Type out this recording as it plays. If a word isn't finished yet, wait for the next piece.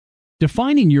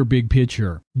Defining your big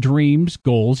picture, dreams,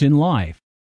 goals in life.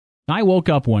 I woke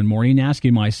up one morning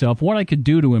asking myself what I could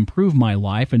do to improve my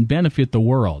life and benefit the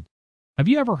world. Have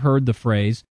you ever heard the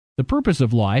phrase, the purpose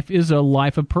of life is a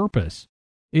life of purpose?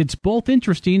 It's both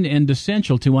interesting and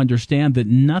essential to understand that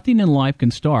nothing in life can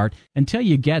start until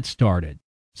you get started.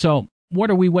 So,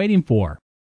 what are we waiting for?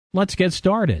 Let's get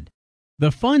started. The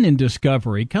fun in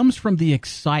discovery comes from the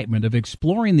excitement of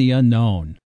exploring the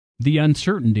unknown, the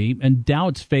uncertainty and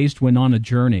doubts faced when on a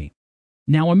journey.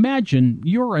 Now imagine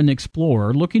you're an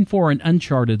explorer looking for an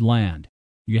uncharted land.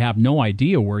 You have no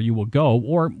idea where you will go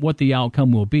or what the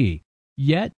outcome will be,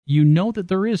 yet you know that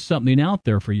there is something out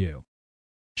there for you.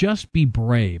 Just be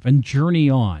brave and journey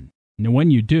on. And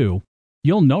when you do,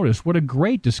 you'll notice what a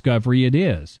great discovery it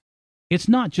is. It's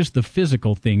not just the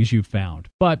physical things you've found,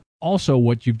 but also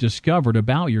what you've discovered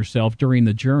about yourself during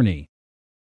the journey.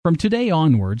 From today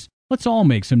onwards, let's all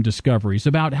make some discoveries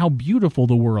about how beautiful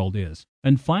the world is,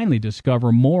 and finally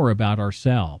discover more about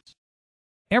ourselves.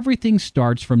 Everything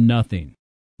starts from nothing.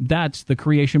 That's the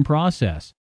creation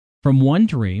process. From one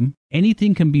dream,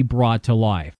 anything can be brought to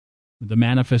life. The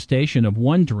manifestation of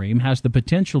one dream has the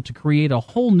potential to create a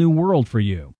whole new world for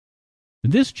you.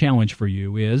 This challenge for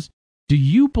you is, do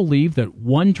you believe that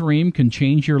one dream can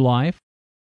change your life?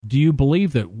 Do you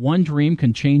believe that one dream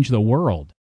can change the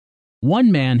world?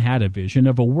 One man had a vision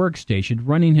of a workstation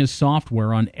running his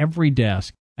software on every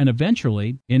desk and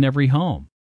eventually in every home.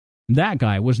 That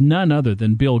guy was none other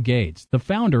than Bill Gates, the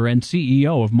founder and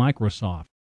CEO of Microsoft.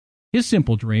 His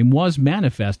simple dream was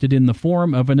manifested in the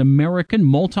form of an American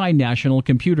multinational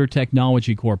computer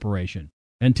technology corporation,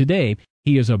 and today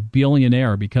he is a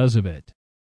billionaire because of it.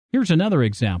 Here's another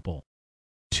example.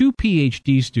 Two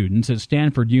PhD students at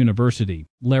Stanford University,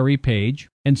 Larry Page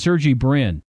and Sergey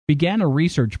Brin, began a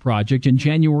research project in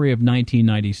January of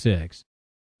 1996.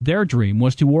 Their dream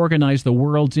was to organize the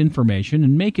world's information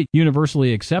and make it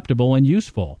universally acceptable and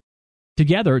useful.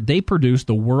 Together, they produced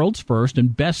the world's first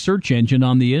and best search engine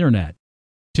on the Internet.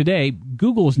 Today,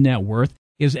 Google's net worth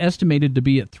is estimated to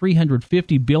be at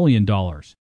 $350 billion.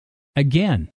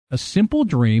 Again, a simple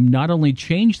dream not only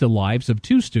changed the lives of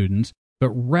two students, but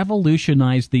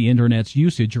revolutionized the Internet's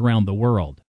usage around the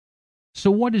world.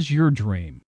 So what is your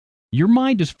dream? Your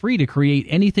mind is free to create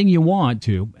anything you want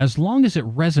to, as long as it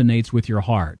resonates with your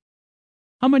heart.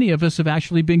 How many of us have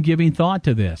actually been giving thought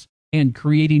to this and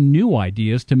creating new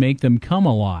ideas to make them come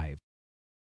alive?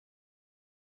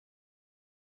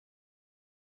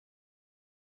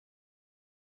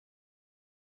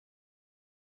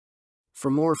 For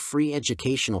more free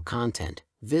educational content,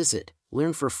 visit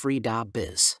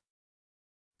learnforfree.biz.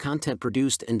 Content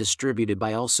produced and distributed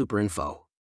by AllSuperInfo.